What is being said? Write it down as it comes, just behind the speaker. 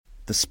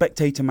The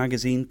Spectator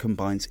magazine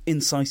combines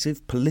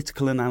incisive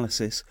political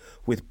analysis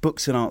with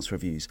books and arts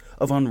reviews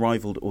of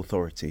unrivalled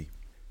authority.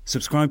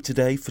 Subscribe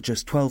today for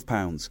just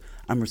 £12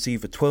 and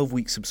receive a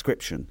 12-week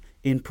subscription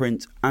in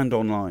print and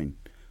online,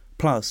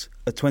 plus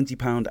a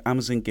 £20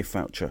 Amazon gift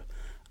voucher,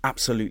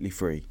 absolutely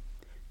free.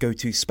 Go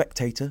to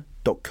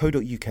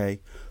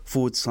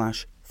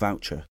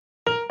spectator.co.uk/voucher.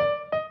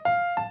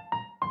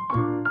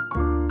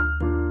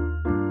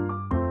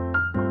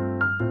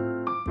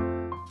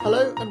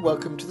 Hello and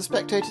welcome to the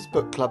Spectator's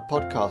Book Club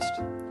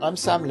podcast. I'm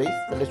Sam Leith,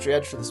 the literary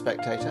editor of The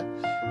Spectator,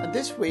 and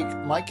this week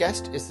my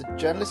guest is the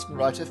journalist and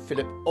writer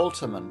Philip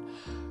Alterman,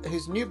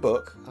 whose new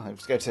book, I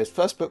was going to say his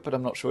first book, but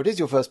I'm not sure it is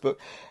your first book,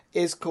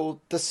 is called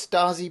The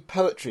Stasi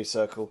Poetry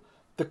Circle,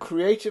 the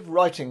creative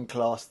writing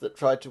class that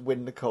tried to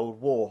win the Cold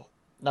War.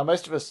 Now,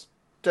 most of us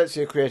don't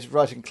see a creative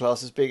writing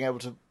class as being able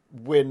to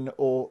win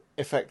or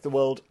affect the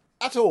world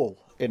at all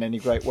in any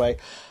great way,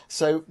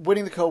 so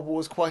winning the Cold War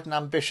is quite an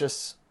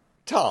ambitious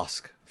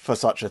task for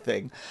such a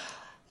thing.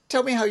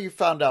 Tell me how you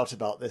found out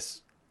about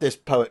this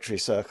poetry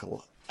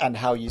circle and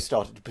how you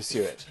started to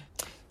pursue it.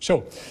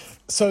 Sure.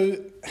 So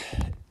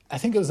I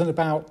think it was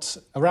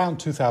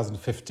around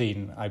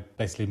 2015, I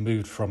basically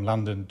moved from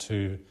London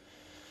to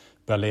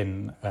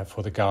Berlin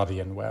for The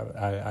Guardian, where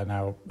I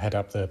now head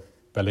up the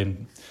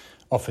Berlin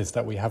office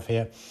that we have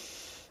here.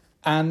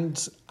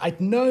 And I'd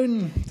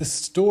known the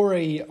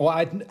story, or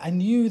I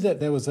knew that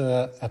there was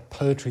a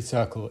poetry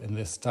circle in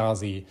this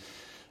Stasi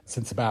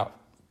since about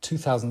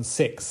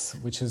 2006,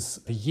 which is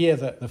the year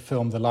that the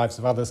film The Lives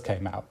of Others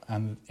came out.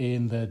 And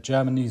in the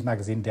German news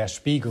magazine Der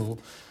Spiegel,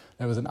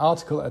 there was an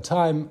article at a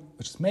time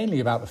which is mainly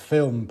about the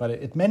film, but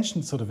it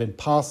mentioned sort of in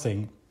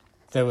passing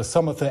there were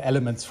some of the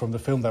elements from the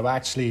film that were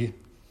actually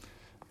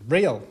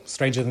real,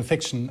 stranger than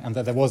fiction, and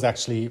that there was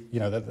actually,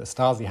 that the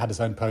Stasi had its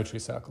own poetry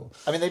circle.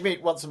 I mean, they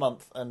meet once a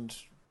month and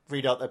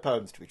read out their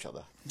poems to each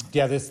other.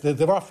 Yeah,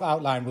 the rough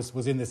outline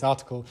was in this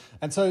article.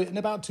 And so in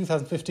about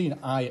 2015,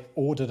 I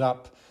ordered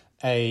up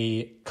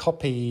a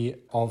copy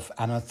of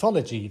an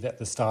anthology that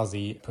the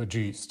Stasi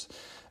produced.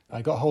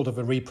 I got hold of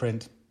a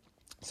reprint.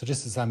 So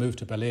just as I moved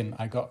to Berlin,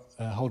 I got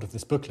hold of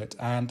this booklet.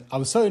 And I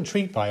was so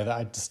intrigued by it that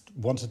I just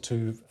wanted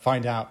to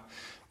find out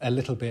a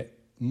little bit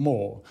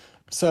more.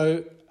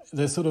 So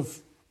the sort of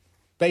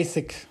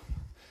basic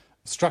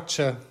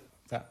structure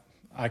that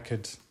I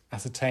could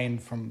ascertain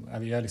from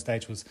at the early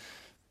stage was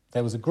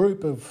there was a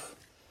group of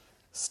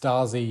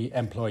Stasi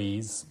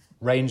employees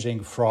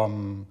ranging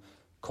from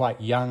quite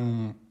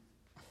young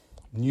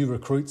new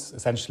recruits,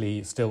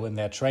 essentially still in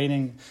their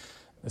training.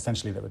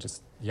 Essentially, they were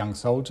just young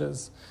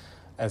soldiers,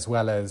 as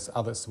well as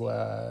others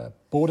were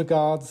border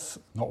guards,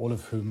 not all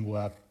of whom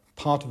were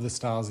part of the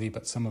Stasi,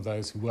 but some of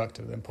those who worked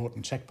at the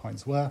important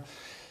checkpoints were,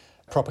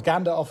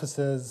 propaganda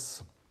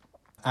officers,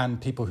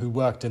 and people who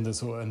worked in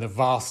the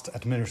vast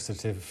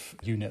administrative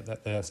unit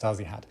that the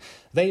Stasi had.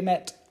 They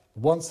met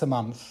once a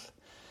month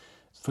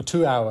for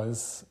 2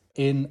 hours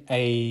in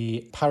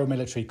a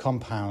paramilitary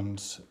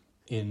compound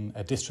in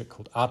a district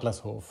called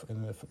Adlershof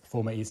in the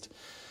former East,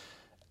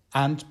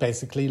 and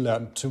basically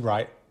learned to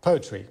write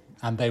poetry.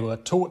 And they were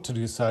taught to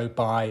do so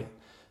by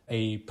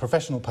a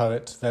professional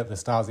poet that the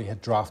Stasi had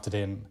drafted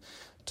in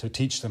to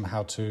teach them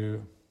how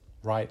to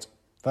write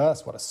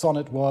verse, what a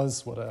sonnet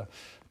was, what a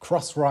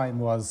cross rhyme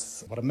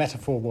was, what a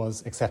metaphor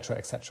was, etc.,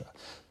 etc.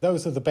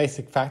 Those are the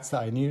basic facts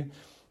that I knew.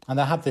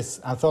 And I had this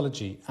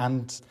anthology,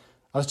 and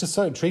I was just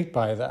so intrigued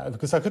by that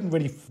because I couldn't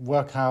really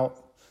work out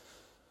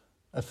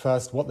at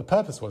first what the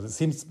purpose was. It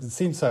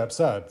seemed so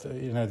absurd.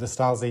 The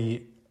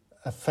Stasi,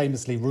 a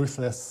famously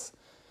ruthless,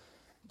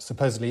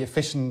 supposedly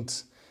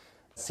efficient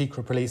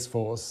secret police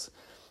force,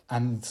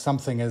 and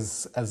something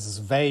as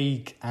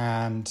vague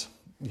and,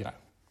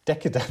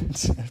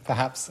 decadent,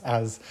 perhaps,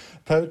 as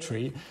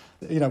poetry.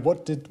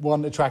 What did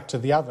one attract to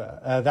the other?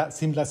 That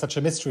seemed like such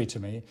a mystery to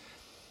me.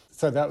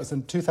 So that was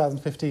in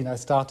 2015. I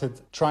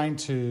started trying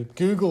to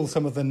Google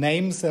some of the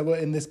names that were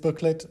in this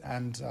booklet,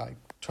 and I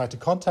tried to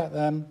contact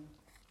them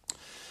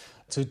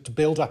to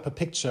build up a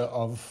picture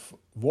of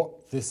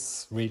what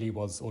this really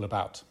was all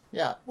about.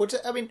 Yeah, well,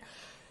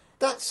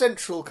 that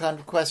central kind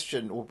of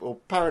question or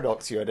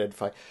paradox you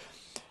identify,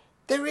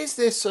 there is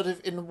this sort of,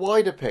 in the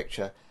wider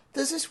picture,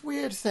 there's this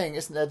weird thing,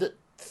 isn't there, that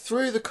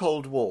through the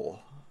Cold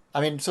War,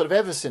 sort of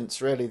ever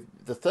since really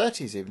the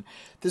 30s even,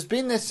 there's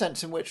been this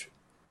sense in which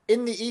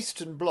in the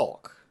Eastern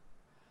Bloc,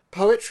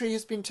 poetry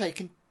has been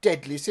taken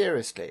deadly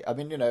seriously.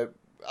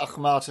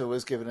 Akhmata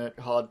was given a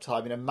hard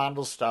time.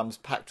 Mandelstam's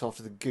packed off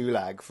to the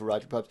Gulag for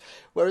writing poems.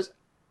 Whereas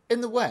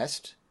in the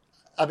West,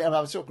 I'm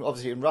talking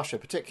obviously in Russia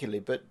particularly,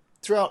 but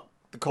throughout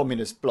the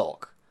communist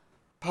bloc,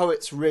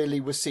 poets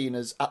really were seen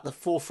as at the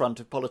forefront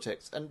of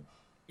politics. And,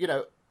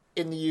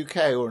 in the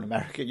UK or in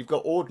America, you've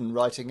got Auden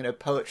writing,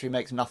 poetry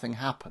makes nothing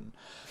happen.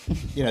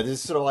 There's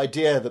this sort of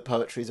idea that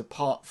poetry is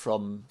apart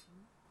from,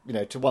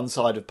 to one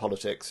side of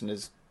politics and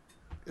is...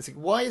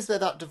 Why is there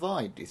that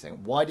divide, do you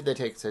think? Why did they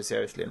take it so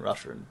seriously in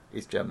Russia and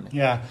East Germany?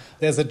 Yeah,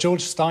 there's a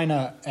George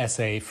Steiner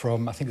essay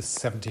from, I think it's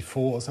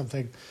 74 or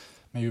something,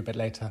 maybe a bit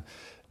later,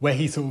 where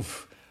he sort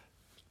of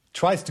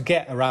tries to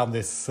get around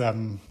this.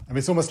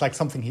 It's almost like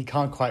something he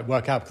can't quite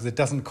work out because it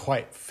doesn't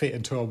quite fit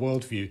into a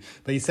worldview.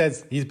 But he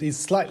says he's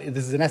slightly.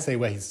 This is an essay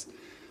where he's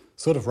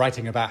sort of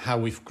writing about how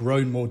we've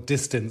grown more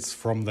distance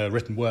from the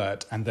written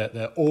word, and that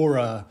the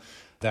aura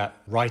that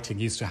writing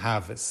used to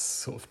have has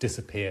sort of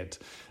disappeared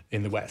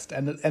in the West.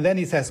 And then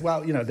he says,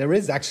 well, there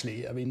is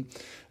actually,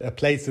 a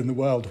place in the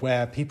world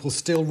where people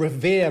still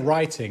revere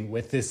writing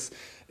with this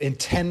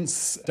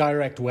intense,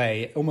 direct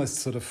way, almost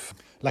sort of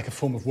like a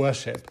form of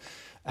worship.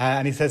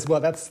 And he says, well,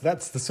 that's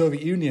the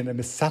Soviet Union and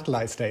the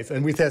satellite states.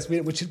 And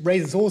which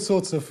raises all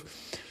sorts of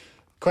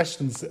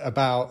questions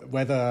about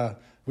whether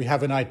we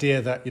have an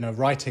idea that,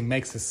 writing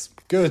makes us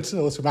good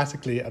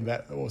automatically, and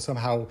that, or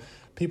somehow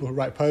people who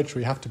write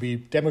poetry have to be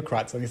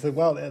Democrats. And he said,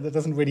 well, that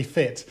doesn't really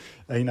fit.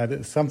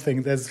 There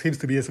seems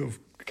to be a sort of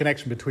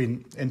connection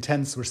between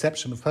intense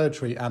reception of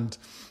poetry and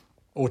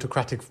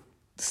autocratic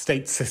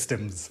state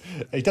systems.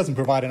 He doesn't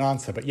provide an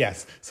answer, but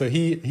yes. So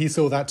he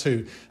saw that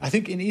too. I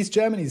think in East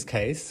Germany's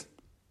case,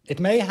 it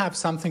may have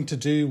something to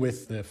do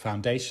with the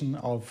foundation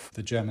of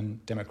the German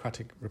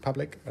Democratic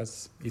Republic,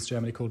 as East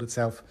Germany called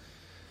itself.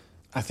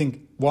 I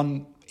think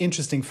one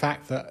interesting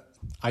fact that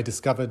I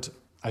discovered,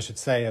 I should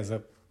say as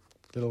a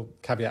little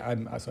caveat,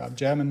 I'm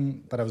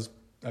German, but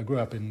I grew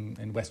up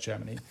in West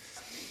Germany,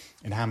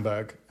 in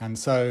Hamburg. And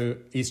so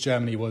East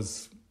Germany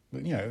was,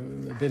 a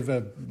bit of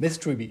a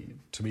mystery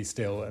to me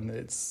still. And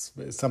it's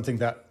something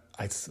that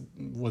I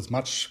was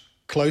much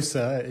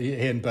closer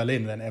here in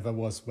Berlin than ever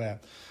was where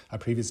I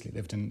previously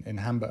lived in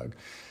Hamburg.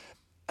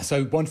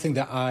 So one thing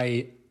that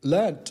I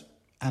learned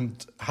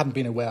and hadn't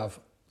been aware of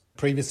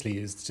previously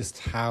is just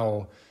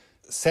how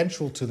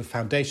central to the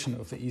foundation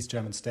of the East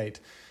German state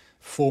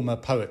former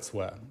poets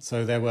were.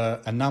 So there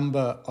were a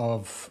number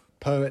of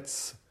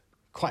poets,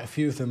 quite a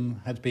few of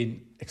them had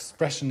been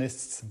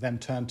expressionists, then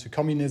turned to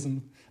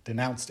communism,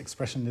 denounced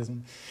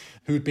expressionism,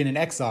 who had been in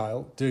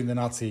exile during the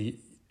Nazi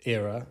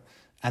era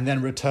and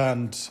then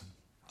returned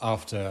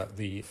after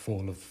the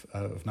fall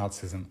of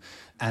Nazism,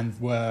 and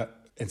were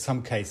in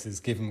some cases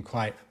given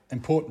quite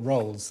important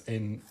roles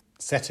in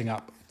setting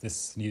up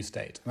this new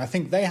state. And I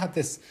think they had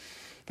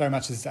very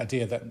much this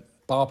idea that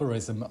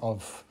barbarism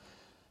of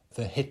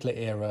the Hitler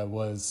era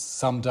was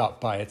summed up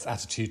by its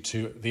attitude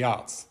to the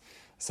arts.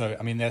 So,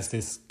 there's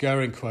this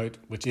Goering quote,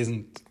 which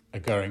isn't a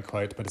Goering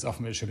quote, but it's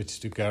often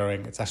attributed to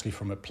Goering. It's actually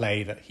from a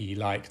play that he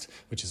liked,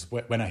 which is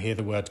when I hear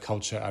the word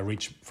culture, I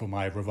reach for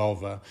my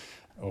revolver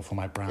or for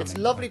my Browning. It's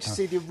lovely to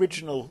see the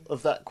original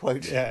of that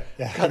quote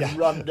of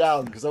run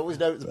down, because I always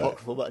know it's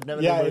apocryphal, but I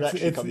never know where it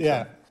actually comes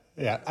from.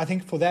 Yeah, I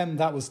think for them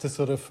that was the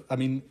sort of,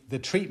 the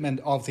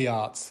treatment of the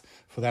arts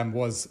for them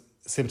was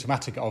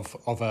symptomatic of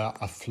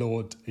a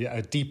flawed,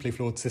 a deeply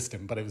flawed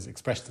system, but it was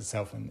expressed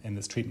itself in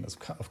this treatment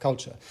of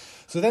culture.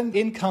 So then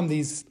in come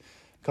these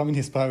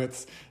communist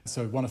poets.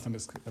 So one of them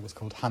was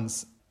called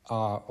Hans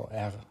R.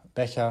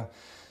 Becher,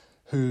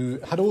 who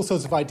had all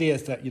sorts of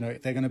ideas that,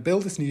 they're going to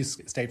build this new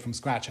state from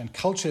scratch and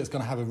culture is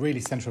going to have a really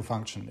central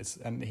function.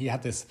 And he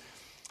had this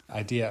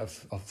idea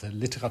of the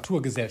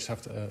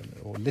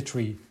Literaturgesellschaft, or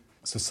literary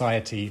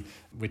society,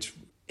 which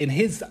in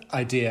his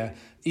idea,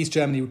 East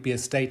Germany would be a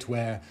state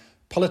where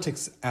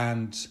politics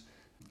and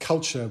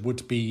culture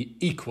would be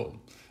equal.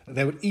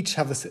 They would each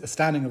have the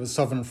standing of a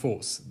sovereign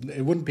force.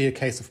 It wouldn't be a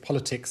case of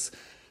politics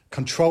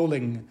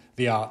controlling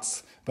the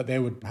arts, but they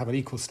would have an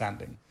equal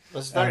standing.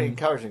 That's very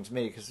encouraging to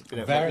me, because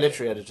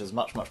literary editor is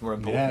much, much more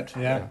important.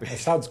 Yeah. It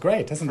sounds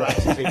great, doesn't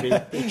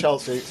it? Be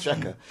Charles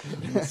Exchequer.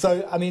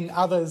 So,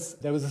 others,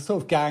 there was a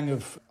sort of gang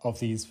of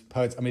these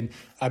poets.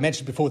 I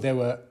mentioned before there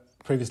were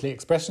previously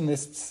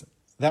expressionists.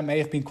 That may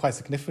have been quite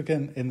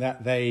significant in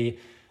that they,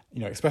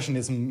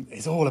 expressionism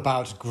is all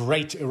about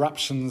great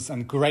eruptions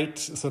and great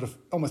sort of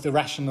almost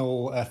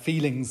irrational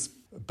feelings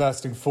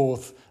bursting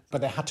forth. But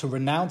they had to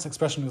renounce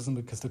expressionism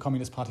because the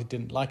Communist Party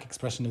didn't like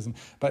expressionism.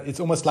 But it's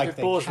almost like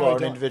they bourgeois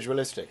and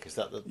individualistic. Is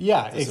that the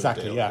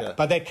exactly, deal? Yeah.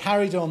 But they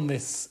carried on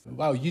this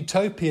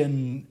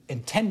utopian,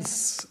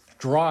 intense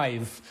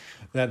drive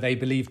that they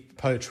believed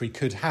poetry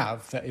could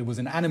have. That it was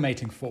an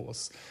animating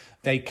force.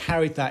 They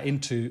carried that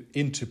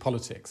into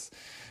politics,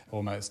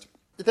 almost.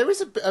 There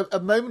is a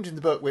moment in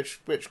the book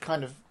which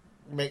kind of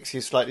makes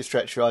you slightly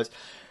stretch your eyes,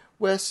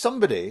 where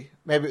somebody,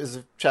 maybe it was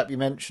the chap you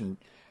mentioned,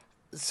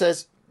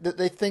 says that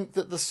they think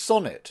that the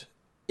sonnet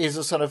is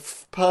a sort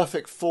of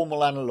perfect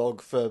formal analogue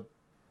for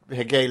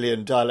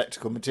Hegelian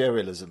dialectical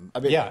materialism.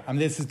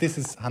 This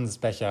is Hans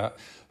Becher,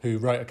 who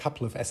wrote a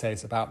couple of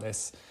essays about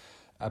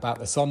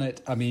the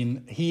sonnet.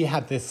 He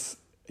had this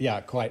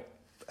quite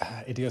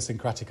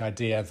idiosyncratic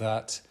idea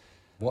that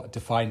what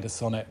defined a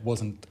sonnet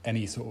wasn't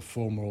any sort of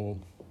formal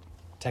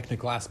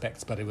technical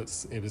aspects, but it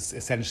was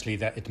essentially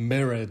that it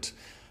mirrored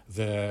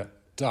the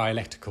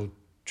dialectical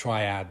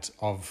triad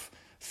of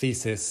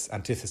thesis,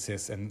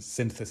 antithesis, and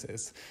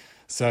synthesis.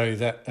 So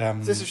that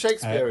is this a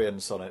Shakespearean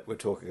sonnet we're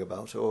talking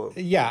about, or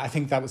I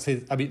think that was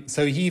his.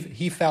 So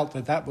he felt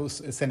that was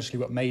essentially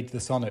what made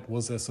the sonnet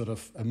was a sort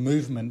of a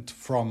movement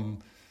from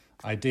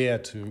idea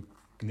to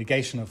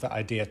negation of the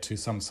idea to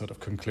some sort of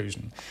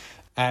conclusion.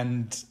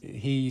 And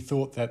he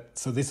thought that,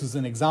 so this was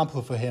an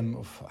example for him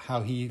of how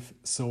he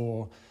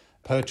saw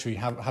poetry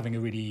having a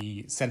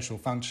really central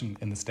function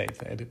in the state.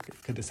 That it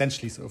could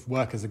essentially sort of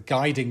work as a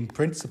guiding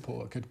principle.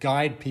 It could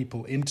guide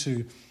people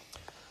into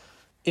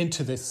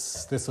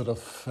this sort of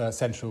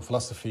central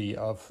philosophy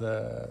of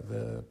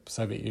the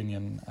Soviet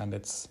Union and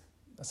its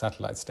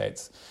satellite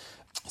states.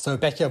 So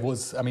Becher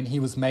he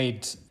was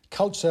made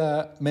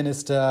culture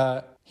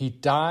minister. He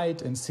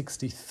died in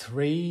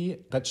 1963,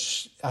 but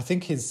I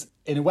think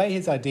in a way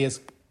his ideas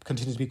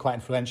continue to be quite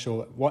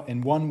influential.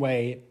 In one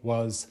way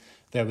was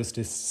there was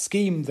this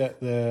scheme that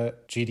the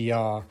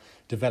GDR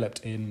developed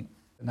in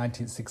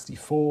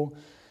 1964,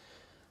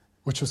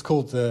 which was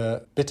called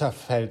the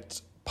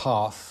Bitterfeld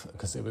Path,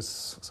 because it was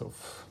sort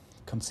of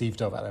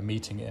conceived of at a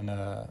meeting in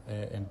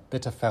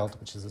Bitterfeld,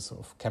 which is a sort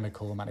of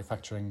chemical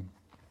manufacturing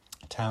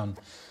town.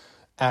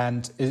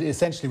 And it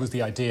essentially was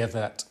the idea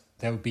that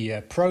there would be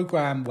a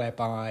program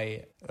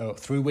whereby,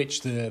 through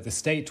which the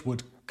state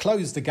would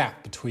close the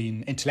gap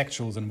between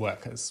intellectuals and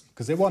workers,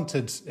 because it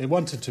wanted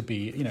to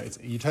be, its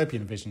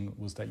utopian vision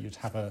was that you'd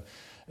have a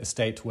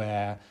state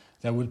where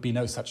there would be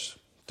no such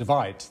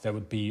divide. There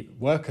would be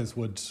workers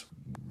would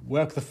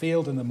work the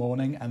field in the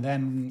morning and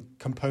then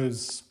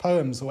compose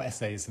poems or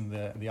essays in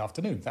the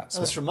afternoon.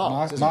 That's from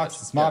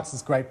Marx.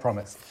 Marx's great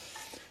promise.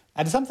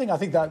 And something I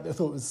think that I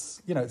thought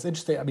was, it's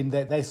interesting. I mean,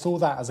 they saw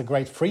that as a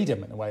great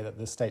freedom in a way that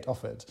the state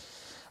offered.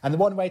 And the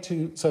one way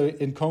so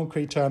in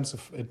concrete terms,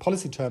 in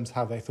policy terms,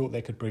 how they thought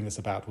they could bring this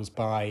about was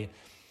by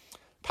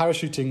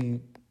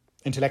parachuting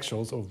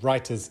intellectuals or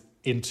writers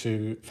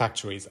into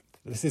factories.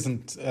 This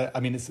isn't,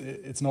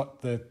 it's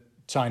not the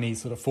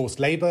Chinese sort of forced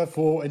labor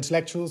for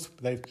intellectuals.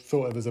 They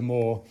thought it was a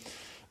more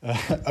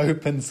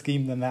open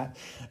scheme than that.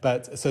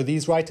 But so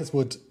these writers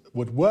would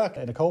work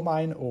in a coal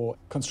mine or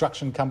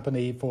construction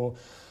company for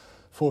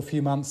a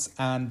few months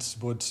and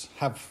would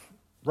have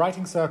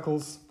writing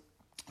circles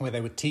where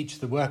they would teach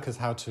the workers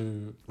how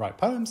to write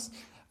poems,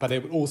 but they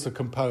would also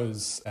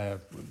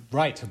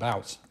write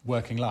about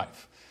working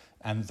life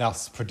and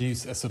thus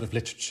produce a sort of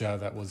literature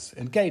that was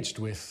engaged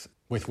with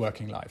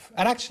working life.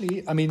 And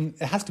actually, I mean,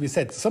 it has to be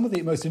said, some of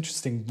the most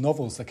interesting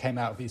novels that came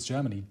out of East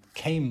Germany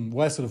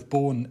were sort of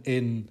born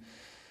in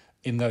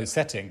those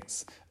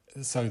settings.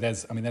 So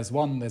there's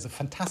a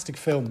fantastic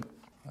film,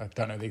 I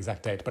don't know the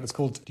exact date, but it's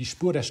called Die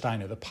Spur der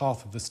Steine, The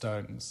Path of the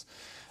Stones.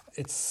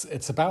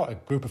 It's about a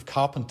group of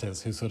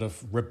carpenters who sort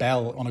of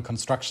rebel on a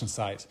construction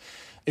site.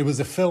 It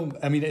was a film,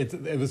 I mean,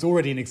 it was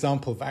already an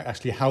example of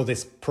actually how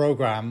this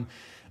program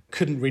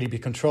couldn't really be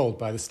controlled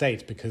by the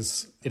state,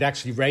 because it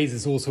actually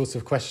raises all sorts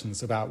of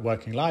questions about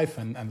working life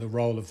and the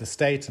role of the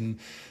state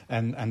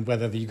and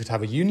whether you could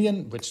have a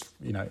union, which,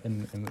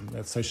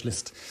 in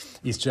socialist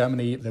East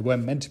Germany, there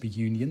weren't meant to be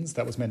unions.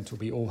 That was meant to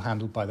be all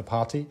handled by the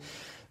party.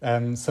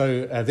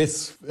 So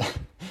this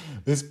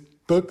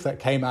book that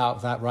came out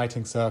of that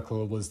writing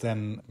circle was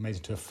then made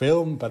into a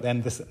film, but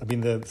then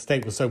the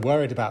state was so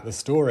worried about this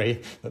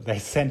story that they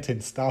sent in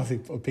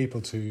Stasi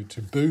people to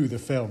boo the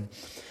film.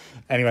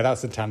 Anyway,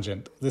 that's a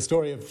tangent. The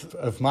story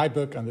of my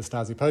book and the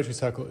Stasi Poetry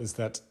Circle is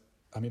that,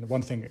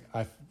 one thing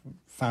I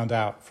found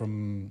out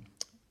from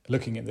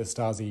looking at the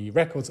Stasi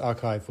Records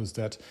archive was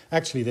that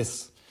actually the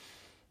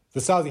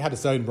Stasi had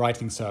its own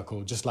writing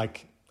circle, just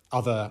like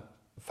other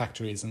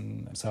factories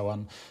and so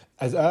on,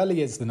 as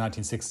early as the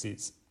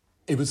 1960s.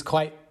 It was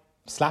quite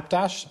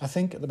slapdash, I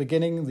think, at the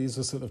beginning. These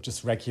were sort of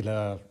just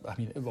irregular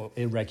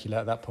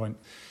at that point,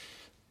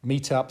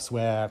 meetups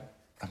where,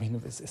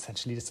 it was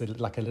essentially just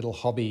like a little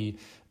hobby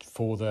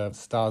for the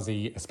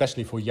Stasi,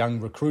 especially for young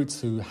recruits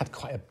who had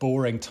quite a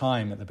boring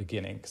time at the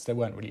beginning because they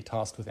weren't really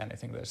tasked with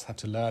anything. They just had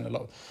to learn a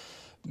lot of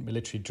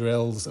military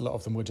drills. A lot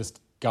of them were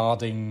just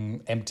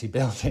guarding empty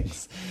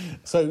buildings.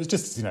 So it was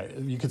just,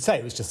 you could say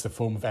it was just a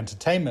form of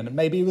entertainment. And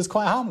maybe it was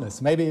quite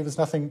harmless. Maybe it was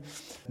nothing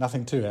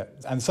to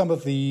it. And some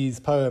of these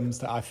poems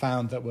that I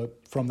found that were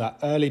from that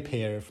early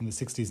period, from the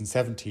 60s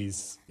and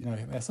 70s,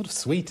 they're sort of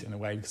sweet in a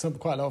way.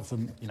 Quite a lot of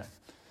them,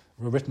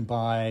 were written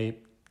by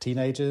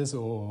teenagers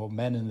or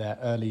men in their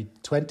early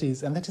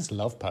 20s, and they just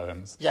love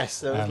poems.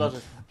 Yes, there was a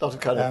lot of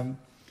kind of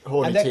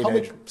horny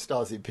teenage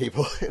Stasi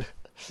people.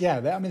 Yeah,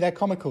 they're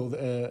comical.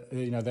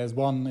 There's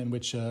one in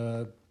which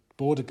a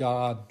border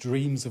guard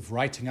dreams of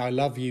writing "I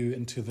love you"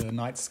 into the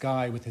night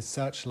sky with his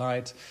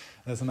searchlight.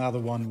 There's another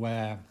one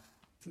where,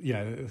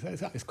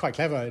 it's quite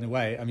clever in a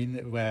way.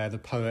 Where the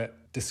poet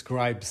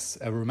describes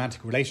a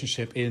romantic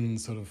relationship in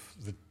sort of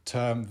the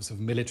terms of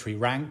military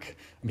rank.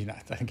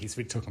 I think he's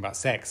really talking about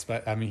sex,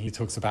 but he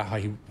talks about how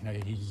he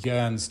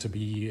yearns to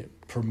be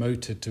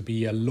promoted to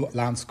be a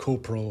lance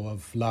corporal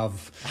of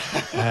love,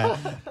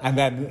 and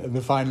then in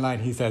the final line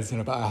he says,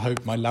 "But I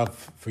hope my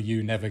love for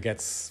you never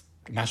gets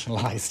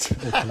nationalized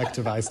or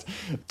collectivized."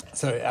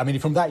 So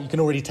from that you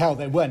can already tell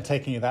they weren't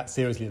taking it that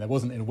seriously. There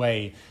wasn't, in a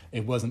way,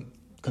 it wasn't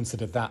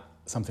considered that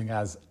something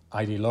as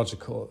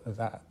ideological at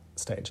that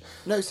stage.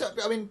 No, so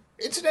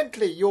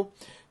incidentally,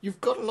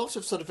 you've got a lot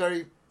of sort of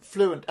very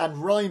fluent and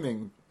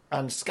rhyming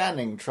and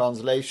scanning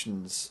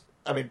translations.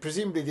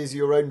 Presumably these are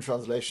your own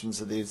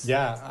translations of these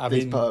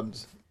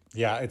poems.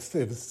 Yeah, it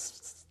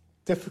was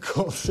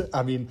difficult.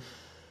 I mean,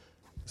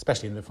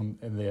 especially in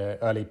the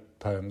early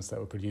poems that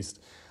were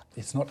produced,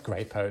 it's not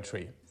great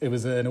poetry. It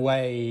was, in a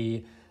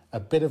way, a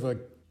bit of a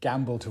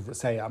gamble to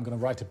say, I'm going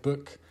to write a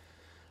book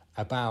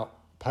about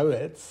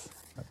poets.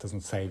 That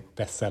doesn't say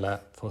bestseller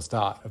for a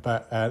start,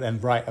 but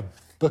and write a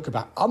book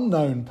about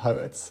unknown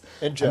poets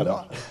in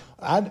German,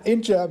 and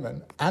in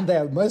German, and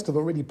most of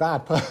them are really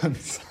bad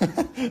poems.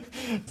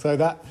 So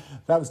that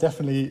was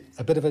definitely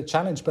a bit of a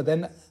challenge. But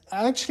then,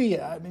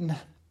 actually, I mean,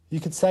 you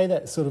could say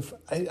that sort of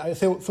I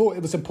thought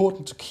it was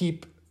important to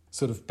keep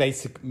sort of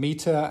basic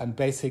meter and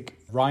basic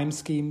rhyme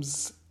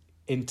schemes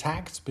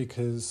intact,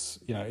 because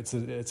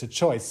it's a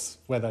choice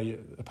whether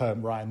a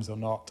poem rhymes or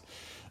not.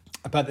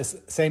 But at the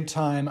same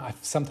time,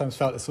 I've sometimes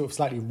felt it sort of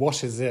slightly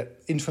washes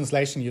it. In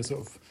translation, you're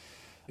sort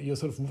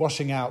of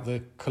washing out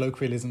the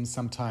colloquialisms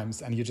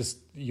sometimes, and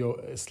you're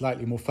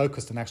slightly more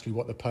focused on actually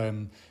what the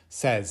poem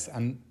says.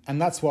 And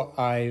that's what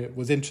I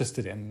was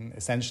interested in,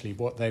 essentially,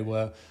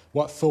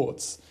 what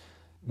thoughts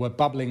were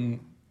bubbling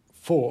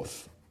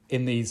forth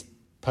in these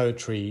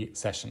poetry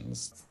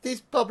sessions.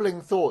 These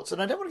bubbling thoughts,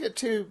 and I don't want to get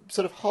too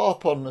sort of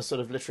harp on the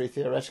sort of literary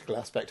theoretical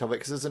aspect of it,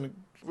 because there's a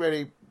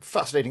really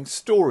fascinating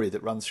story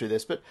that runs through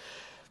this. But,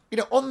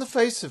 on the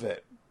face of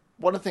it,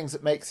 one of the things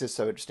that makes this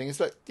so interesting is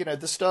that, the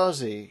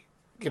Stasi,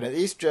 the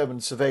East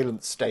German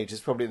surveillance state is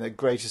probably the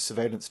greatest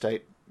surveillance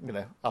state,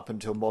 up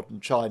until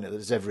modern China that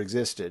has ever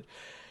existed.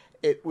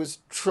 It was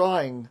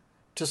trying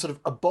to sort of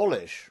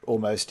abolish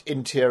almost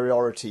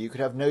interiority. You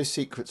could have no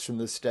secrets from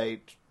the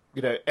state.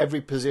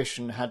 Every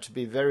position had to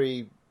be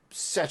very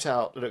set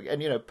out.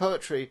 And,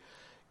 poetry,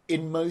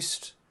 in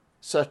most,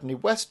 certainly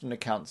Western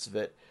accounts of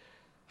it,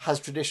 has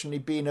traditionally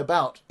been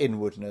about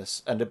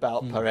inwardness and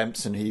about Per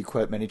Empson, who you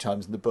quote many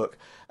times in the book,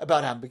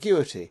 about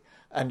ambiguity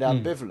and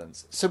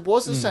ambivalence. So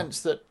was the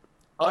sense that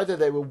either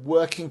they were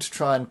working to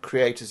try and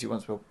create, as you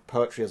once were,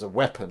 poetry as a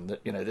weapon,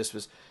 that, this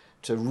was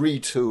to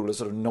retool a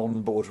sort of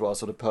non-bourgeois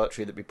sort of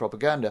poetry that would be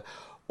propaganda,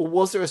 or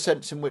was there a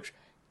sense in which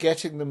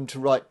getting them to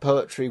write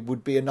poetry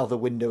would be another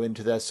window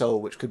into their soul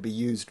which could be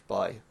used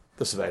by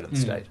the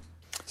surveillance state?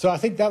 So I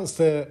think that's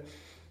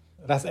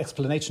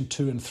explanation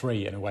 2 and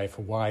 3, in a way,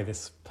 for why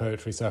this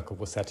poetry circle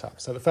was set up.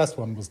 So the first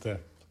one was the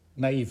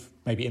naive,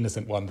 maybe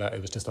innocent one, that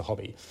it was just a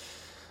hobby.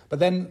 But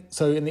then,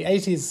 so in the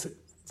 80s,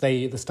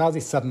 the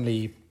Stasi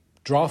suddenly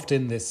draft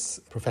in this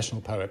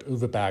professional poet,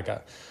 Uwe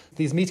Berger.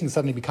 These meetings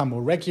suddenly become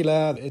more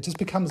regular. It just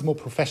becomes more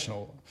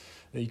professional.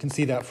 You can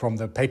see that from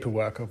the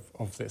paperwork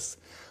of this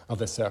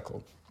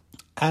circle.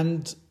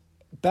 And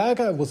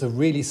Berger was a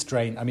really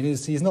strange... I mean,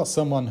 he's not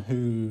someone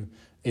who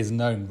is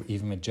known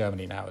even in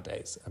Germany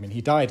nowadays. I mean,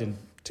 he died in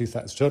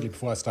shortly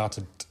before I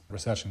started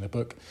researching the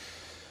book,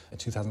 in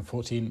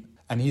 2014.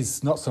 And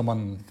he's not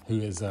someone who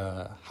is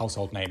a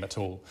household name at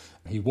all.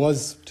 He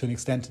was, to an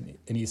extent,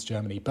 in East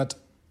Germany. But,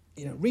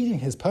 reading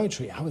his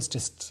poetry, I was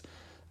just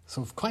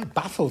sort of quite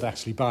baffled,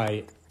 actually,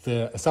 by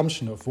the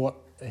assumption of what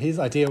his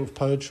idea of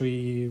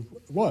poetry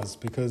was,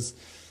 because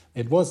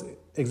it was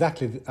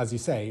exactly, as you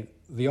say,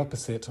 the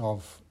opposite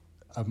of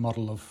a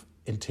model of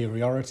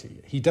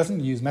interiority. He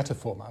doesn't use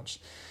metaphor much.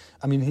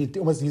 I mean, he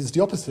almost uses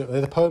the opposite.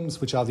 There are poems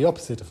which are the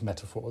opposite of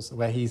metaphors,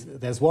 where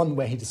there's one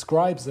where he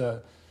describes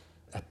a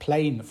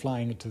plane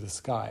flying into the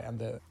sky and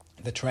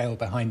the trail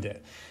behind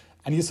it.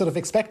 And you sort of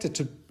expect it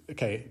to,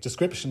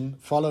 description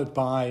followed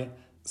by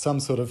some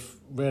sort of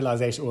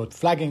realization or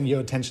flagging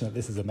your attention that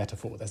this is a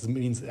metaphor. This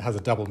means it has a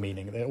double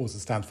meaning. It also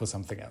stands for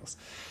something else.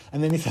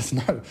 And then he says,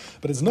 no,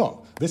 but it's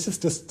not. This is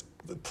just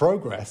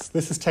progress.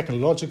 This is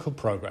technological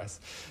progress.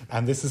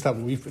 And this is what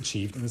we've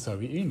achieved in the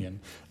Soviet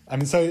Union. I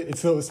mean, so it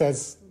sort of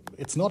says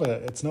it's not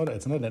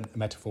a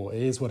metaphor.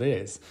 It is what it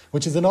is,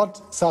 which is an odd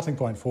starting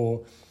point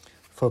for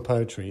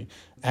poetry.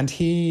 And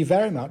he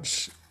very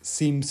much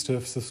seems to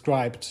have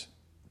subscribed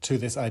to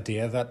this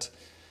idea that,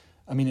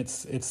 I mean,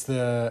 it's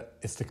the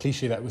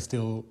cliche that we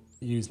still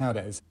use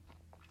nowadays,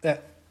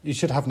 that you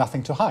should have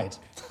nothing to hide.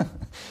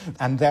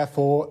 And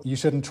therefore, you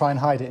shouldn't try and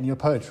hide it in your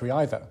poetry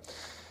either.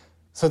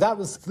 So that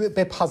was a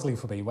bit puzzling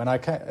for me when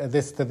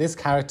this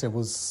character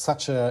was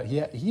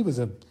he was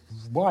a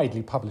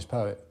widely published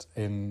poet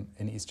in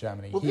East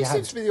Germany. Well, this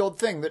seems to be the odd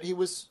thing, that he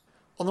was,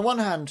 on the one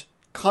hand,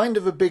 kind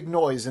of a big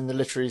noise in the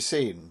literary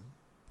scene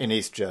in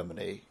East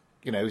Germany.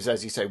 He was,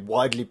 as you say,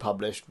 widely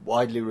published,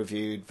 widely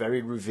reviewed,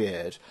 very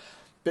revered.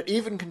 But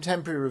even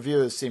contemporary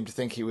reviewers seem to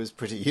think he was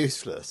pretty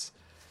useless.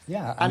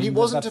 Yeah, and he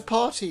wasn't a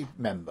party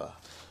member.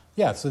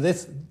 Yeah, so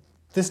this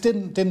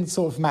didn't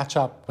sort of match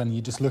up when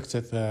you just looked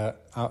at the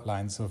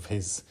outlines of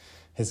his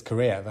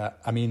career. That,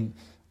 I mean,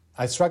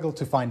 I struggled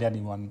to find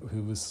anyone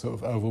who was sort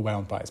of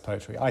overwhelmed by his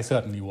poetry. I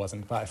certainly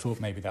wasn't, but I thought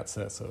maybe that's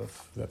a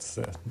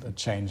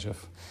change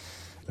of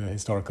the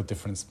historical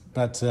difference.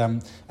 But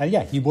and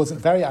yeah, he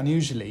wasn't, very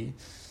unusually,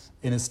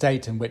 in a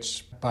state in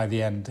which by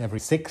the end every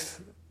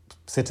sixth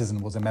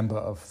citizen was a member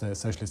of the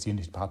Socialist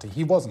Unity Party.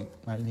 He wasn't.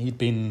 I mean, he'd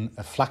been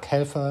a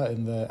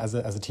Flakhelfer as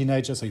a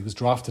teenager, so he was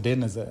drafted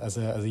in as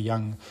a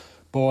young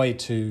boy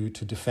to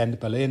defend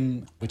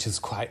Berlin, which is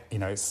quite,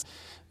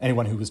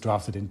 anyone who was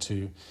drafted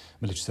into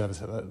military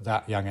service at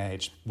that young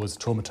age was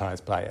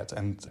traumatized by it,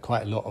 and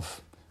quite a lot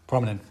of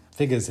prominent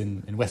figures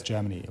in West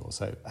Germany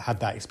also had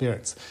that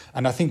experience.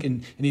 And I think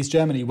in East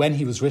Germany, when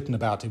he was written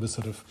about, it was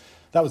sort of,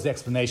 that was the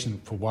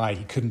explanation for why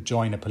he couldn't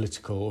join a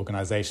political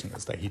organization,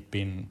 is that he'd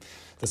been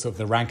the sort of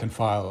the rank and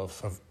file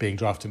of being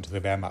drafted into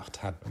the Wehrmacht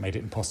had made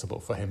it impossible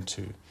for him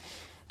to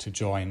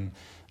join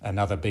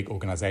another big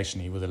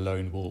organization. He was a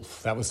lone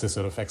wolf. That was the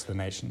sort of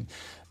explanation.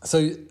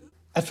 So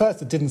at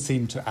first it didn't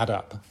seem to add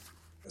up.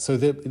 So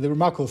the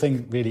remarkable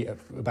thing really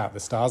about the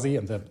Stasi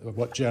and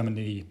what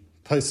Germany,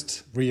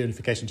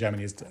 post-reunification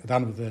Germany, has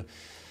done with the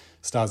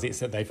Stasi is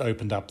that they've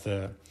opened up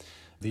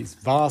these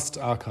vast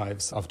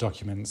archives of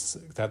documents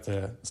that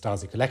the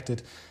Stasi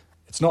collected.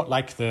 It's not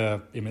like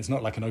it's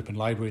not like an open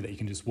library that you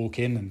can just walk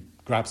in and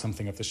grab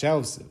something off the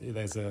shelves.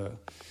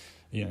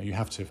 You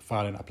have to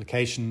file an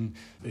application.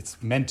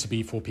 It's meant to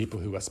be for people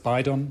who are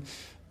spied on,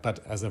 but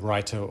as a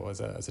writer or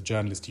as a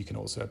journalist, you can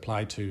also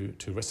apply to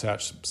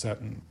research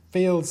certain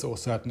fields or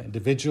certain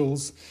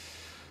individuals.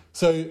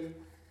 So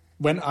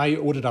when I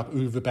ordered up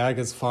Uwe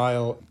Berger's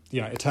file,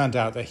 it turned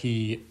out that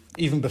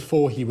even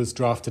before he was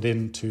drafted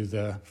into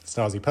the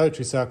Stasi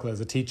Poetry Circle as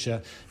a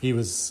teacher, he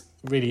was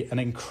really an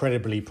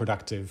incredibly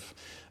productive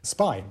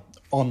spy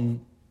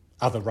on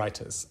other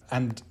writers.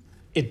 And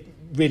it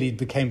really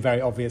became very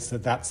obvious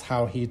that that's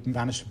how he'd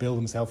managed to build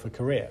himself a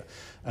career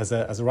as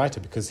a writer,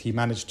 because he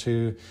managed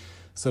to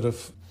sort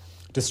of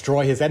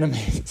destroy his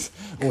enemies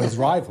or his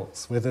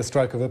rivals with a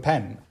stroke of a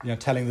pen,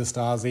 telling the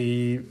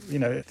Stasi,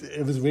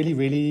 it was really,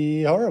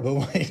 really horrible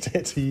what he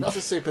did. Not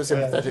a super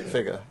sympathetic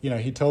figure.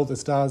 He told the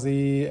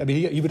Stasi,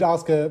 he would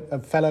ask a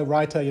fellow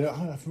writer,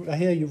 I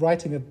hear you're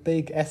writing a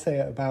big essay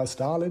about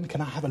Stalin.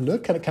 Can I have a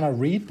look? Can I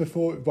read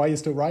while you're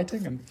still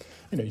writing? And,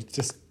 you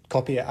just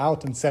copy it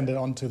out and send it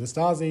on to the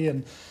Stasi.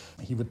 And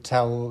he would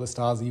tell the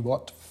Stasi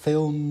what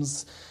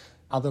films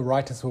other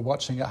writers were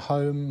watching at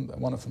home.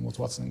 One of them was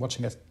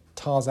watching a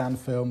Tarzan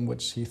film,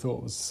 which he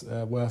thought was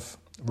worth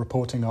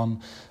reporting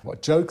on,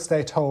 what jokes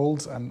they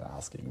told, and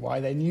asking why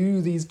they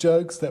knew these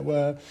jokes that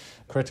were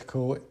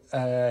critical.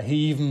 He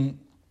even,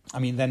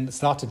 then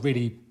started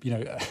really,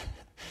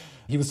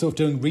 he was sort of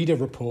doing reader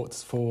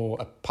reports for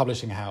a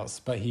publishing house,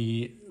 but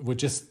he would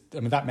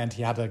that meant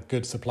he had a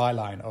good supply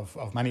line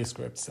of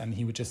manuscripts, and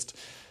he would just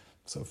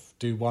sort of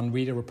do one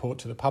reader report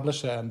to the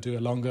publisher and do a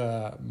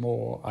longer,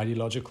 more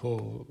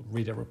ideological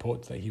reader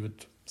report that he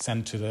would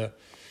send to the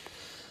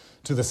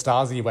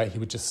Stasi, where he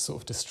would just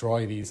sort of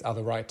destroy these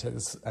other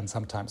writers and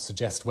sometimes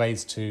suggest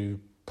ways to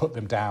put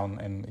them down,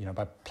 and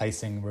by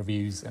placing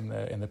reviews in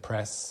the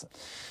press.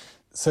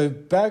 So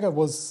Berger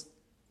was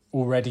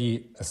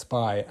already a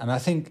spy, and I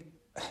think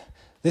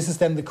this is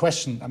then the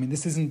question.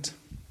 This isn't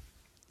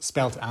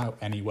spelt out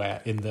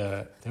anywhere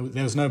there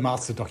was no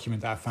master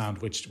document that I found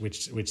which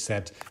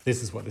said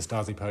this is what the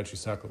Stasi Poetry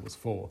Circle was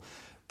for,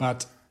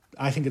 but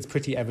I think it's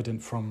pretty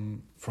evident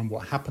from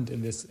what happened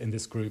in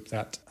this group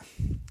that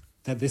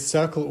this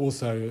circle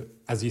also,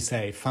 as you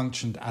say,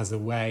 functioned as a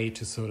way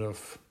to sort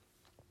of...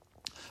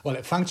 Well,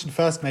 it functioned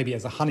first maybe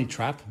as a honey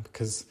trap,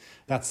 because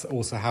that's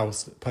also how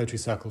Poetry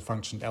Circle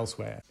functioned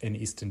elsewhere in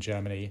Eastern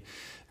Germany.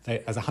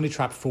 As a honey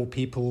trap for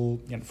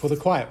people, for the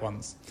quiet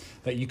ones,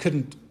 that you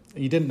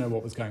didn't know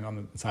what was going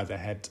on inside their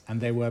head, and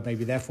they were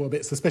maybe therefore a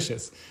bit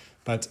suspicious.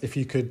 But if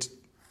you could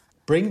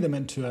bring them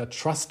into a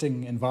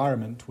trusting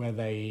environment where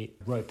they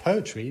wrote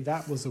poetry,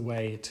 that was a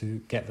way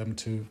to get them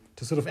to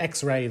sort of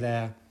x-ray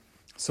their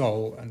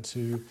soul and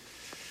to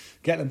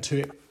get them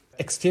to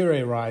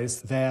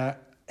exteriorize their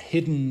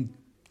hidden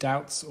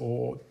doubts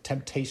or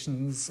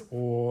temptations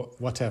or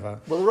whatever.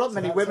 Well, there aren't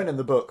many women in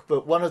the book,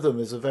 but one of them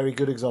is a very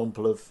good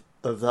example of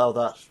how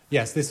that...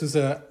 Yes, this was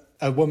a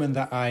woman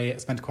that I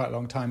spent quite a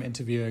long time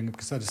interviewing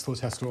because I just thought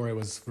her story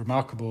was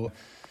remarkable.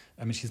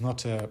 She's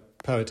not a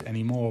poet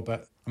anymore,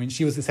 but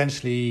she was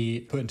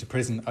essentially put into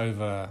prison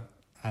over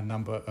a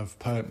number of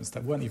poems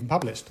that weren't even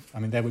published.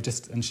 They were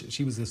just, and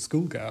she was a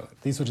schoolgirl.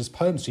 These were just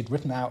poems she'd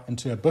written out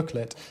into a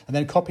booklet and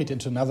then copied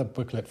into another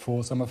booklet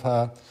for some of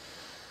her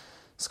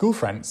school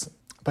friends.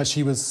 But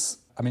she was,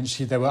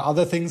 there were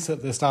other things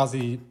that the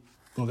Stasi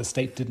or the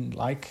state didn't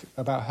like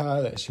about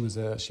her. That she was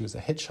a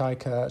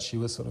hitchhiker. She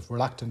was sort of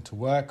reluctant to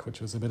work,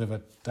 which was a bit of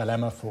a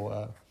dilemma for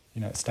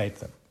a state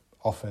that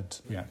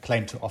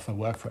claimed to offer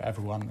work for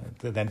everyone,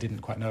 that then didn't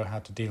quite know how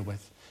to deal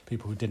with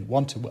people who didn't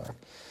want to work.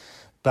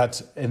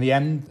 But in the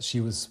end, she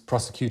was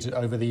prosecuted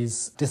over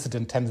these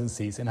dissident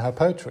tendencies in her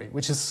poetry,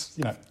 which is,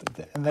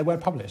 and they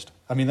weren't published.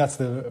 That's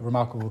the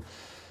remarkable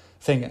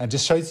thing. And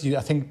just shows you,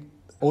 I think,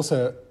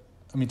 also,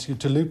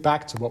 to loop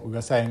back to what we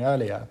were saying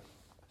earlier,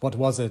 what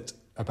was it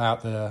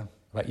about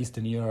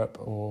Eastern Europe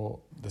or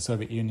the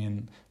Soviet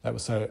Union that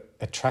was so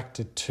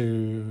attracted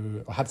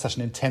to, or had such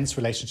an intense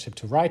relationship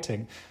to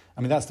writing?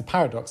 That's the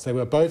paradox. They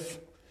were both...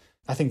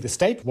 I think the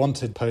state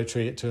wanted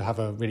poetry to have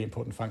a really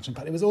important function,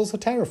 but it was also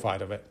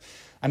terrified of it.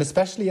 And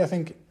especially, I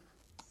think,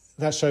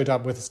 that showed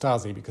up with the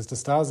Stasi, because the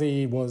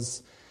Stasi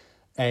was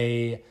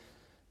a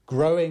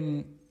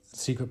growing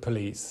secret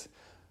police,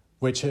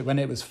 which, when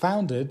it was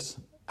founded,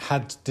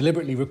 had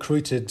deliberately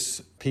recruited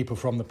people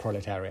from the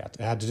proletariat.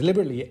 It had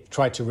deliberately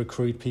tried to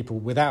recruit people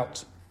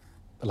without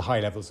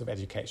high levels of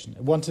education.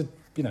 It wanted,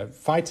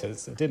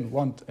 fighters. It didn't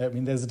want...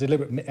 there's a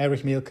deliberate...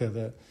 Erich Mielke,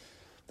 the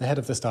head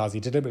of the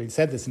Stasi, deliberately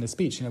said this in a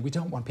speech. We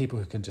don't want people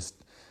who can just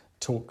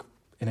talk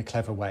in a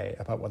clever way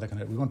about what they're going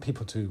to do. We want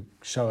people to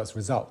show us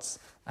results,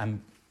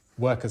 and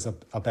workers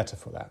are better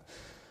for that.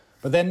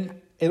 But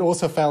then it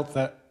also felt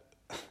that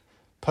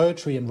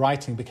poetry and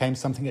writing became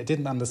something it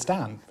didn't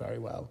understand very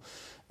well.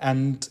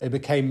 And it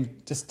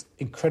became just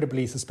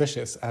incredibly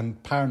suspicious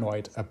and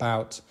paranoid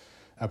about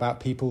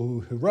people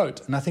who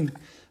wrote. And I think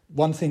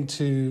one thing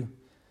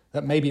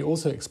that maybe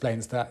also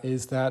explains that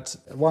is that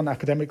one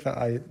academic that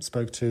I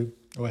spoke to,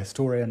 or a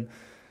historian,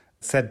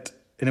 said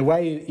in a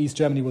way East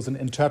Germany was an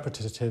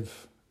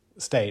interpretative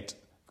state,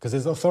 because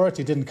its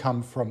authority didn't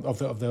come from of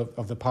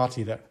the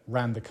party that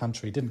ran the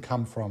country, didn't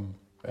come from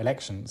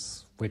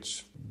elections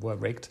which were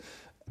rigged,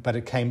 but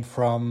it came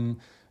from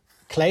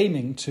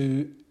claiming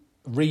to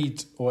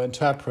read or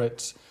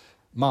interpret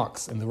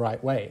Marx in the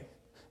right way.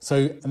 So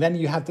and then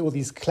you had all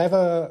these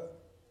clever,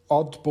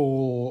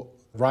 oddball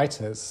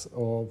writers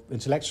or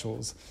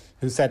intellectuals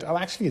who said, oh,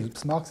 actually,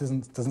 Marx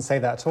doesn't say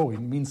that at all. It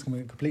means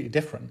something completely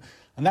different.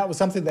 And that was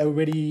something they were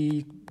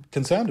really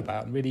concerned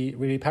about and really,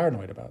 really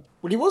paranoid about.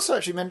 Well, you also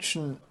actually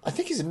mentioned, I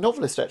think he's a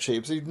novelist, actually.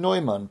 It was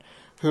Neumann,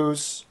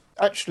 who's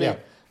actually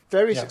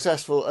very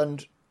successful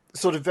and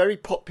sort of very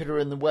popular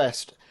in the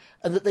West,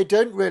 and that they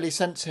don't really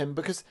sense him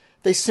because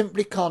they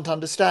simply can't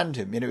understand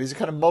him. He's a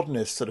kind of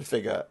modernist sort of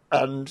figure,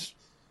 and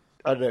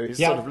I don't know, he's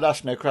sort of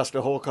Lashno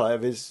Krasner Hawkeye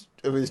of his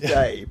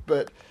day,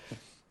 but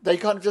they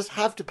kind of just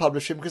have to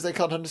publish him because they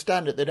can't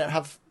understand it. They don't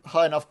have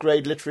high enough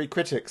grade literary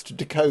critics to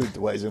decode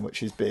the ways in which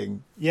he's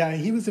being... Yeah,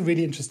 he was a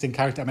really interesting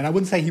character. I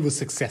wouldn't say he was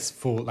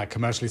successful, like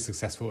commercially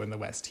successful in the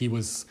West.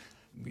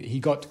 He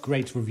got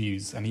great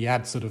reviews, and he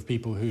had sort of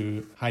people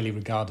who highly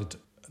regarded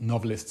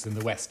novelists in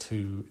the West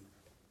who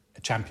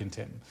championed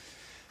him.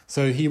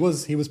 So he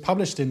was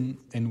published in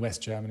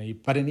West Germany,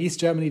 but in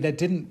East Germany they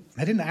didn't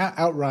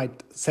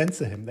outright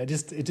censor him.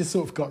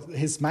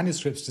 His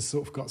manuscripts just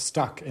sort of got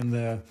stuck in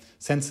the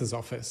censor's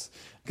office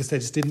because they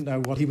just didn't know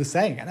what he was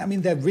saying.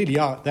 And they really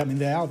are.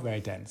 They are very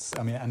dense.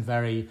 and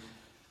very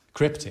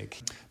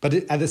cryptic. But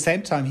at the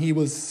same time, he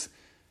was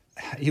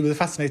a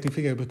fascinating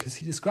figure because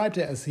he described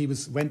it as he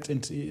went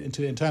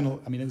into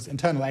internal. It was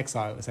internal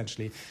exile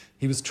essentially.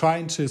 He was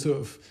trying to sort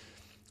of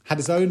had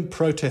his own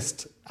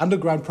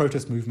underground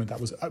protest movement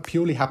that was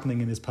purely happening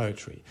in his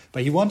poetry.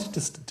 But he wanted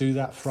to do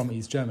that from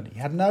East Germany. He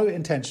had no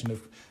intention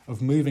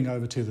of moving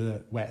over to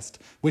the West,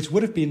 which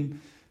would have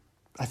been,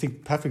 I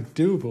think, perfectly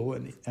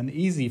doable and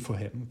easy for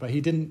him. But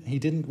he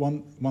didn't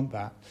want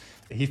that.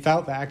 He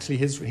felt that actually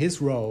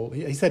his role,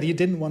 he said he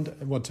didn't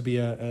want to be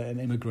an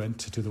immigrant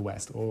to the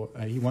West, or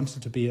he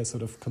wanted to be a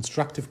sort of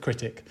constructive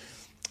critic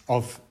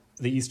of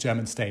the East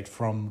German state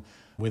from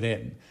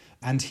within.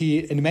 And he,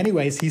 in many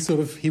ways,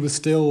 he was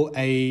still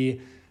a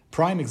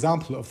prime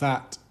example of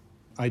that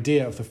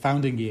idea of the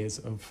founding years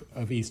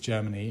of East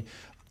Germany,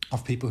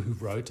 of people who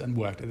wrote and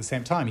worked at the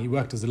same time. He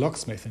worked as a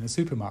locksmith in a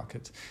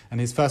supermarket, and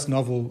his first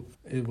novel,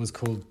 it was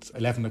called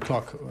 11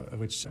 O'Clock,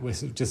 which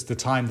was just the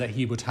time that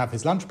he would have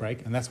his lunch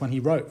break, and that's when he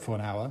wrote for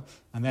an hour,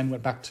 and then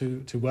went back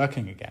to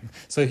working again.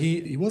 So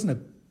he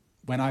wasn't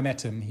when I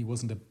met him, he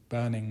wasn't a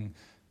burning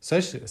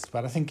socialist,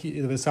 but I think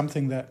there was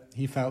something that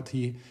he felt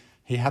he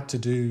had to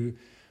do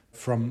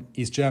from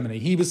East Germany.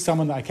 He was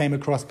someone that I came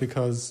across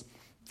because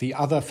the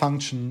other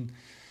function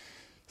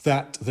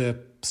that the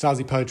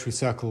Stasi Poetry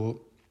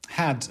Circle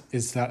had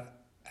is that,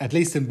 at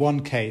least in one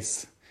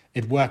case,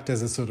 it worked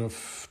as a sort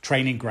of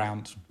training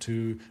ground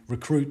to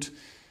recruit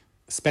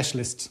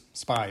specialist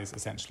spies,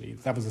 essentially.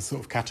 That was a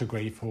sort of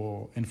category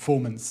for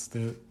informants.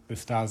 The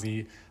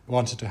Stasi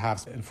wanted to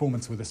have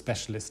informants with a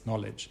specialist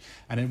knowledge,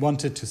 and it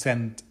wanted to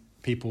send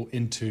people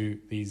into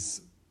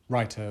these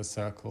writer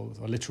circles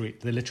or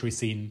the literary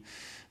scene,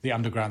 the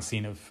underground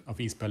scene of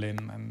East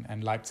Berlin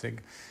and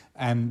Leipzig,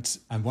 and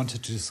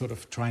wanted to sort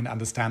of try and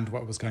understand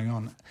what was going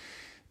on.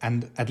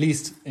 And at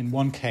least in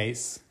one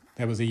case,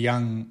 there was a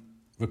young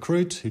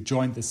recruit who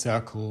joined the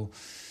circle.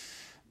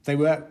 They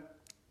were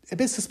a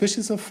bit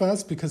suspicious of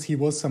first because he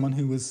was someone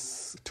who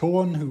was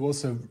torn, who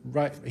also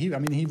he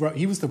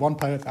was the one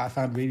poet that I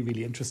found really,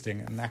 really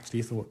interesting and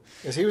actually thought...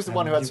 Yes, he was the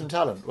one who had some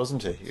talent,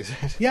 wasn't he?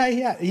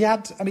 Yeah, he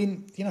had.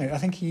 I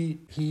think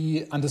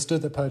he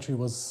understood that poetry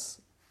was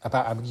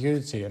about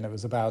ambiguity, and it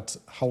was about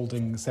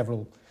holding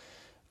several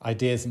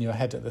ideas in your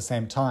head at the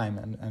same time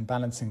and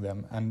balancing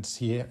them. And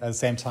he, at the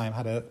same time,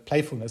 had a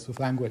playfulness with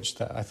language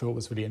that I thought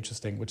was really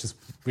interesting, which is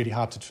really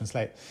hard to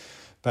translate.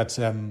 But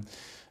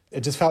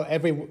it just felt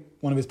every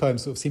one of his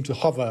poems sort of seemed to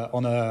hover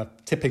on a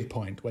tipping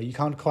point where you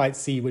can't quite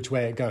see which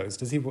way it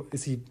goes.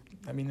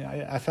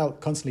 I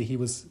felt constantly he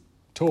was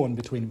torn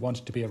between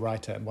wanting to be a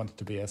writer and wanting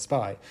to be a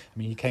spy.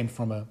 He came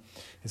from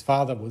his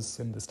father was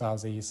in the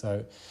Stasi,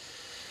 so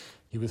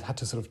he had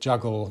to sort of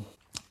juggle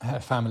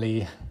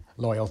family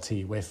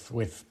loyalty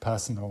with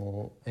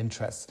personal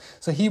interests.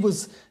 So he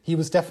was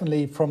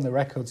definitely, from the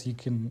records, you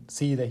can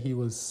see that he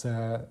was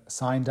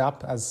signed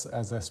up as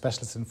a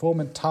specialist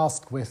informant,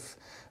 tasked with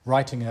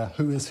writing a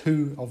who is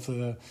who of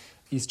the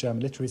East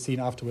German literary scene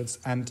afterwards.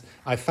 And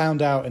I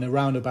found out in a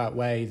roundabout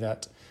way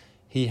that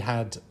he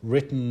had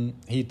written,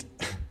 he'd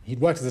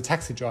worked as a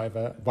taxi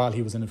driver while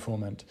he was an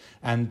informant,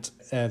 and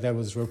there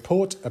was a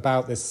report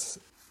about this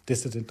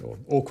dissident or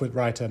awkward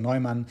writer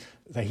Neumann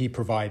that he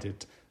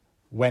provided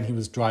when he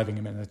was driving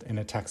him in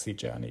a taxi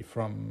journey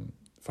from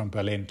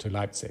Berlin to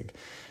Leipzig.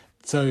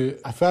 So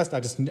at first I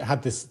just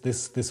had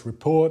this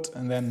report,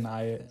 and then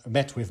I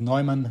met with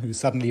Neumann, who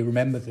suddenly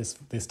remembered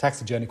this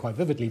taxi journey quite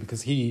vividly,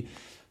 because he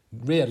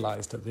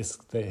realized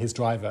that his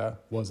driver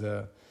was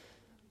a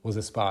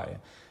spy.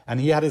 And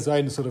he had his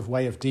own sort of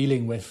way of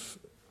dealing with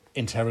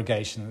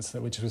interrogations,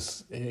 which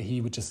was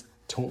he would just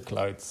talk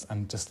loads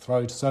and just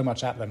throw so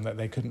much at them that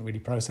they couldn't really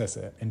process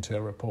it into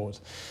a report.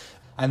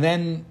 And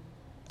then,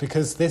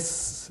 because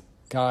this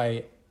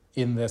guy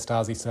in the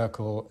Stasi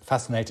circle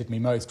fascinated me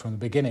most from the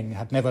beginning,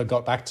 had never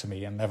got back to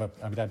me, and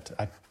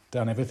I'd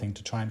done everything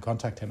to try and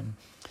contact him.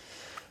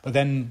 But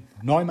then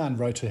Neumann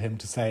wrote to him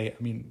to say,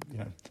 you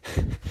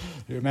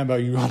remember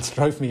you once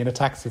drove me in a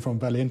taxi from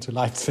Berlin to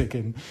Leipzig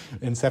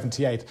in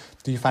 78.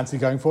 Do you fancy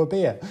going for a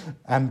beer?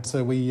 And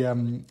so we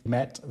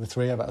met, the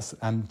three of us,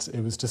 and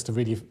it was just a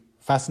really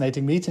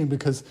fascinating meeting,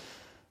 because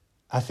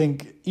I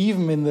think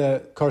even in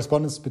the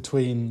correspondence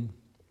between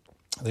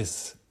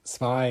this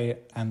spy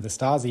and the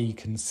Stasi, you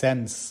can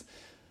sense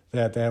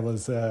that there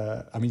was,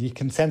 you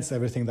can sense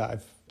everything that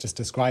I've just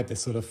described,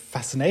 this sort of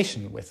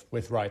fascination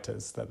with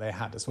writers that they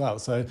had as well.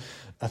 So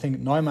I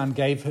think Neumann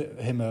gave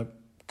him a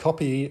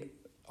copy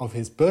of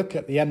his book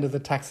at the end of the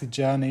taxi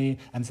journey,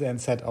 and then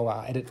said,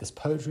 I edit this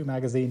poetry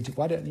magazine.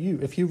 Why don't you,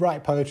 if you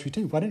write poetry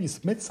too, why don't you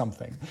submit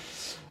something?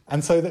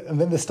 And so, and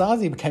then the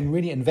Stasi became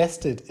really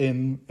invested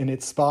in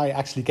its spy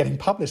actually getting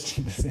published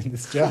in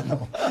this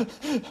journal,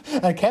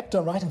 and kept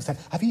on writing. Said,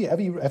 "Have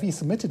you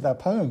submitted that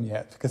poem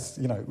yet?" Because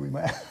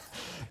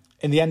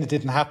in the end, it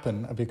didn't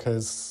happen,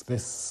 because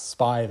this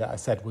spy that I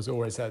said was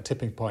always at a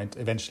tipping point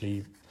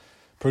eventually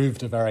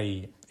proved a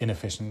very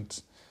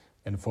inefficient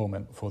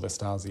informant for the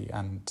Stasi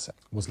and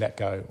was let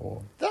go.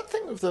 Or that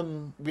thing of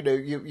them,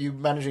 you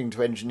managing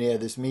to engineer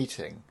this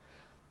meeting.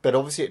 But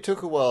obviously, it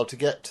took a while to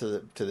get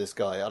to this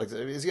guy.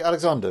 Is he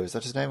Alexander? Is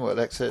that his name? Or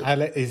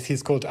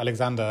he's called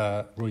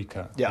Alexander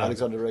Ruiker. Yeah,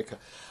 Alexander Ruiker.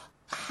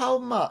 How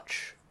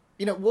much?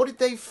 What did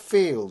they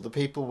feel? The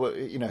people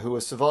who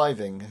were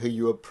surviving, who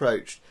you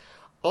approached,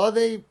 are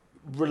they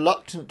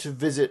reluctant to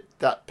visit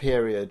that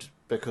period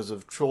because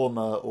of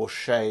trauma or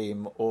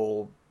shame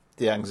or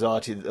the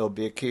anxiety that they'll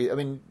be accused?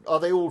 Are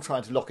they all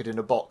trying to lock it in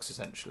a box,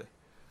 essentially?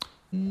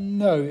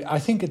 No, I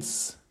think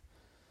it's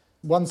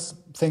one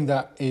thing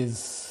that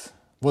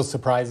was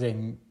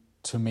surprising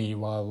to me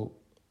while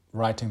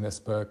writing this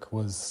book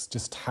was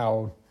just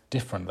how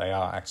different they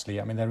are, actually.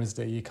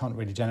 You can't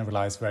really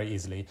generalize very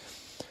easily.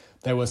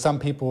 There were some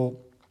people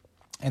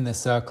in this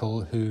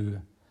circle who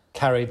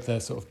carried the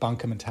sort of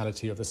bunker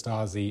mentality of the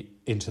Stasi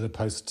into the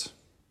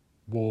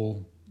post-war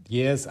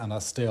years and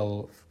are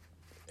still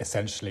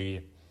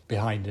essentially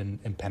behind an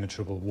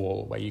impenetrable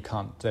wall where they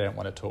don't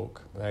want to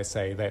talk. They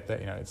say that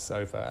it's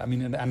over.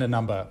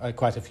 And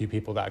quite a few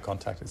people that I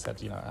contacted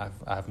said,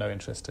 I have no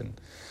interest in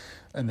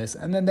this.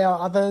 And then there are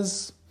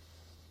others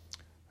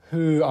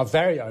who are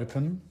very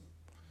open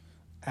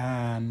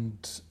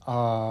and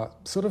are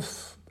sort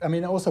of,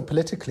 also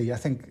politically, I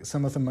think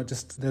some of them are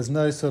just, there's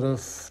no sort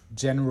of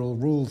general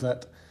rule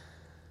that,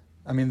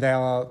 there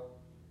are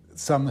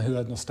some who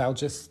are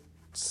nostalgic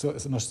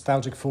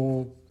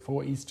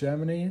for East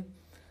Germany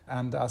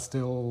and are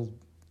still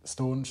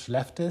staunch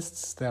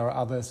leftists. There are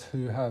others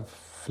who have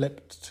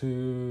flipped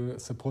to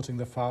supporting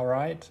the far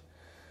right.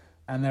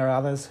 And there are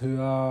others who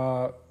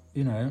are,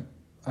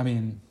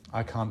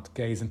 I can't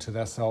gaze into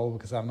their soul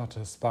because I'm not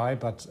a spy,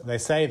 but they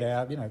say they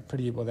are,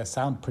 they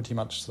sound pretty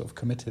much sort of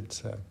committed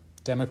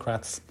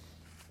Democrats.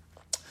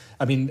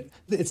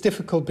 It's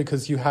difficult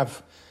because you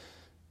have,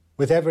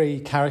 with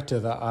every character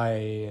that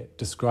I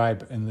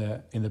describe in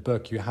the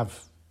book, you have,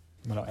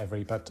 well, not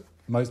every, but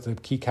most of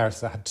the key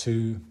characters had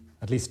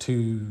at least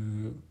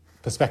two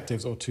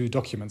perspectives or two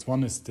documents.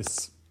 One is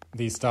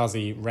these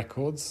Stasi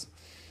records,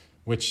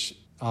 which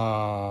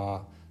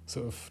are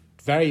sort of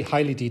very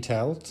highly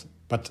detailed,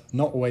 but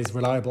not always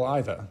reliable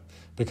either,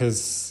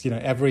 because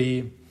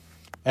every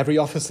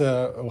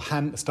officer or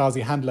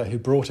Stasi handler who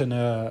brought in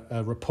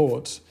a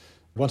report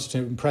wanted to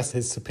impress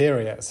his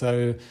superior,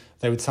 so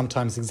they would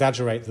sometimes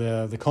exaggerate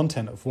the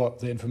content of what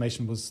the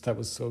information was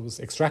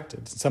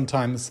extracted.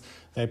 Sometimes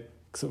they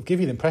sort of give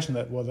you the impression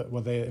that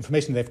the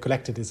information they've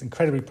collected is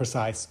incredibly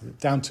precise,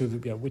 down to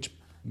which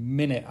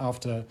minute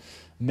after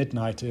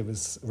midnight it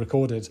was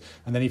recorded,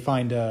 and then you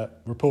find a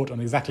report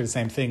on exactly the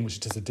same thing, which is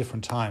just a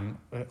different time,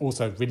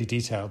 also really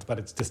detailed, but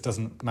it just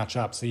doesn't match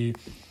up.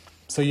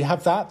 So you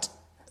have that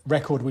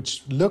record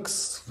which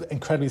looks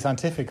incredibly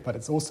scientific, but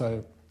it's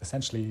also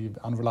essentially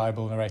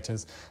unreliable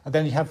narrators. And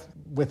then you have,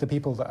 with the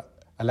people that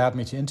allowed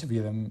me to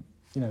interview them,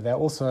 they're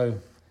also,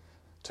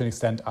 to an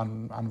extent,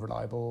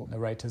 unreliable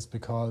narrators,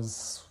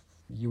 because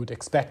you would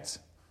expect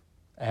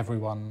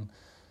everyone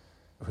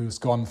who's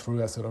gone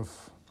through a sort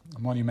of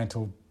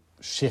monumental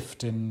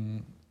shift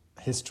in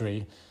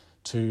history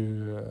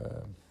to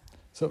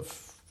sort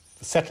of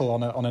settle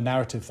on a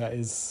narrative that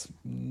is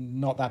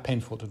not that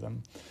painful to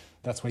them.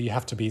 That's where you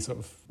have to be sort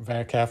of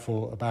very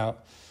careful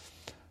about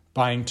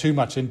buying too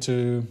much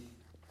into.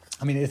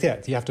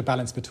 You have to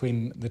balance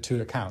between the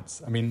two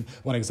accounts.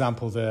 One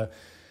example, the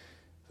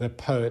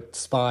poet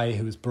Spy,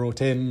 who was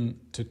brought in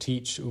to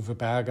teach Uwe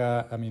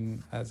Berger.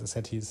 As I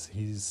said,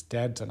 he's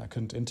dead, and I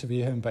couldn't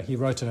interview him. But he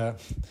wrote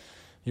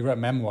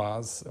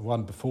memoirs,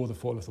 one before the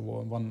fall of the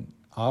wall and one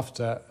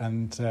after.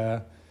 And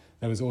there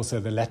was also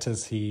the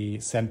letters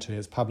he sent to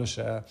his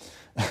publisher.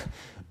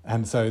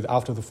 And so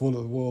after the fall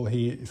of the wall,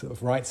 he sort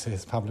of writes to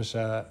his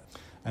publisher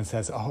and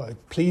says,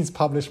 please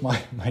publish my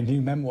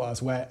new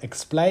memoirs where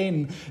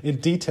explain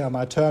in detail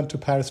my turn to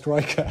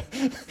perestroika.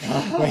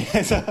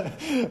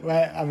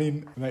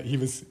 where he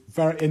was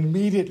very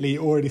immediately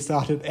already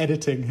started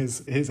editing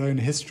his own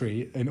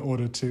history in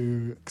order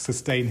to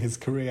sustain his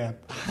career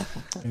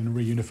in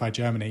reunified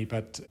Germany,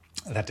 but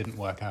that didn't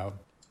work out.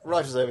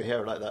 Writers over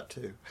here are like that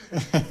too.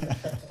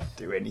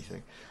 Do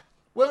anything.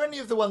 Were any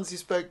of the ones you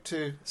spoke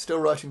to still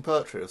writing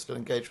poetry or still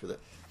engaged with it?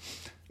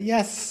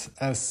 Yes,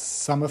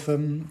 some of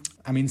them.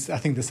 I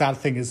think the sad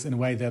thing is, in a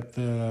way, that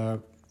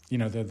the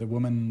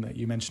woman that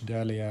you mentioned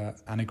earlier,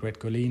 Annegret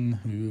Golin,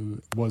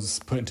 who was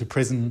put into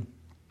prison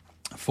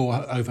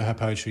over her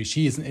poetry,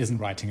 she isn't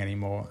writing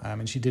anymore.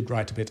 And she did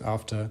write a bit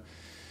after.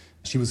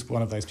 She was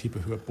one of those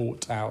people who were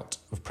bought out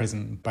of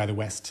prison by the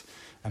West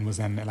and was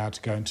then allowed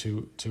to go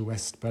into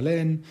West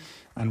Berlin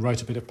and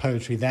wrote a bit of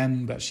poetry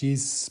then. But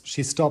she's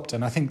stopped,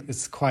 and I think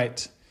it's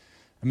quite.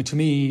 To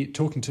me,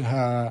 talking to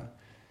her,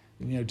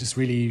 just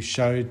really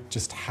showed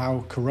just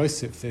how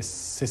corrosive this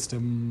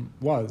system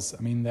was.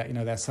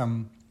 There's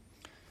some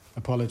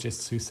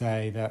apologists who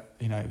say that,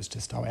 it was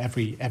just,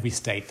 every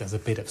state does a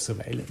bit of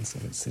surveillance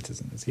of its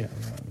citizens. We've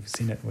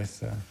seen it with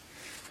the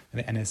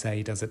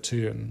NSA does it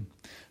too.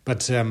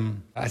 But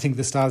I think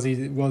the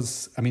Stasi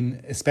was,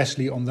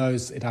 especially on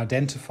those it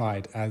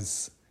identified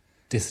as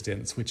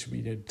dissidents, which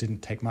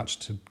didn't take much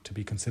to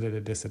be considered a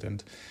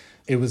dissident.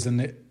 It was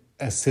a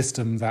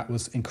system that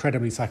was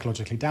incredibly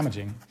psychologically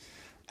damaging.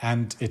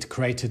 And it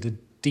created a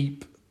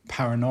deep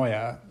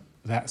paranoia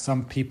that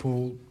some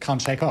people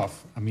can't shake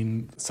off.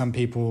 Some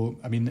people,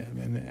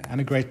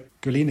 Annegret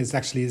Golin is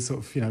actually sort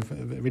of,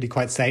 really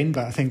quite sane,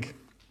 but I think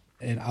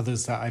in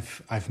others that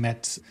I've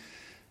met,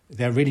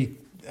 they're really,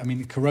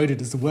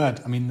 corroded is the word.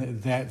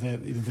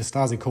 The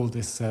Stasi called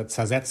this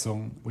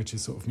Zersetzung, which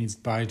is sort of means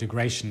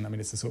biodegradation.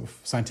 It's a sort of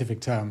scientific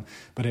term,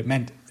 but it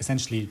meant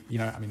essentially,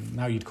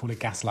 now you'd call it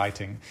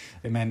gaslighting.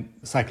 It meant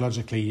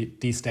psychologically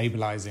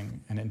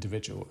destabilizing an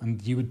individual.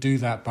 And you would do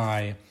that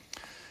by,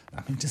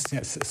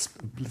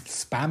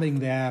 spamming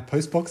their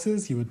post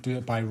boxes. You would do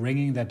it by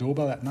ringing their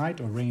doorbell at night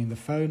or ringing the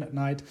phone at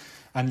night.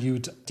 And you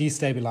would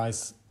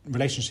destabilize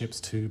relationships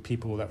to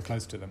people that were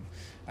close to them.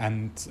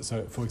 And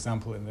so, for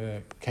example, in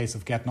the case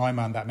of Gerd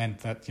Neumann, that meant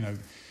that,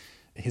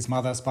 his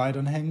mother spied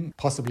on him,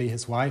 possibly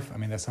his wife.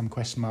 There's some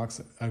question marks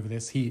over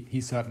this.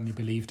 He certainly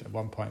believed at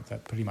one point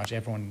that pretty much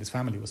everyone in his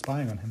family was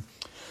spying on him.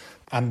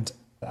 And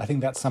I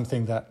think that's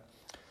something that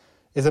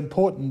is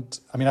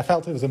important. I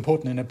felt it was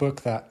important in a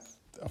book that,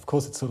 of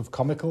course, it's sort of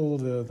comical,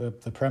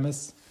 the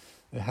premise.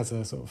 It has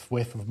a sort of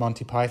whiff of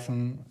Monty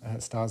Python.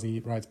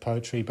 Stasi writes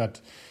poetry, but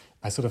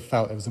I sort of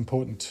felt it was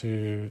important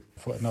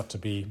for it not to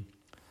be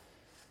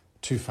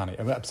too funny.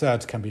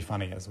 Absurd can be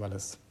funny as well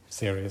as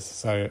serious.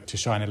 So to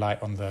shine a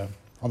light on the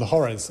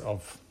horrors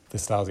of the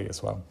Stasi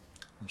as well.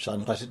 And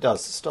shine a light it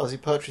does. The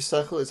Stasi Poetry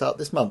Circle is out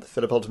this month.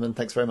 Philip Alderman,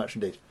 thanks very much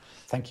indeed.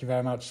 Thank you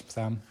very much,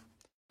 Sam.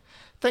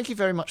 Thank you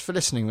very much for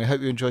listening. We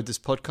hope you enjoyed this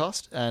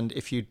podcast. And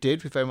if you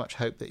did, we very much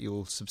hope that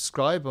you'll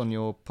subscribe on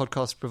your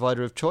podcast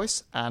provider of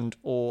choice and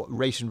or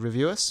rate and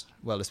review us.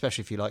 Well,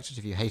 especially if you liked it.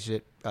 If you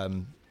hated it,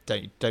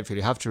 don't feel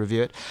you have to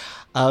review it.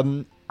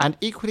 And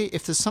equally,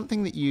 if there's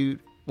something that you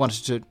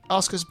wanted to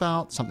ask us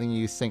about, something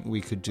you think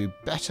we could do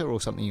better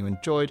or something you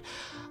enjoyed,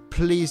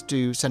 please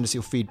do send us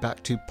your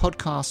feedback to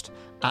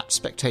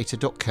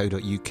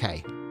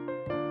podcast@spectator.co.uk.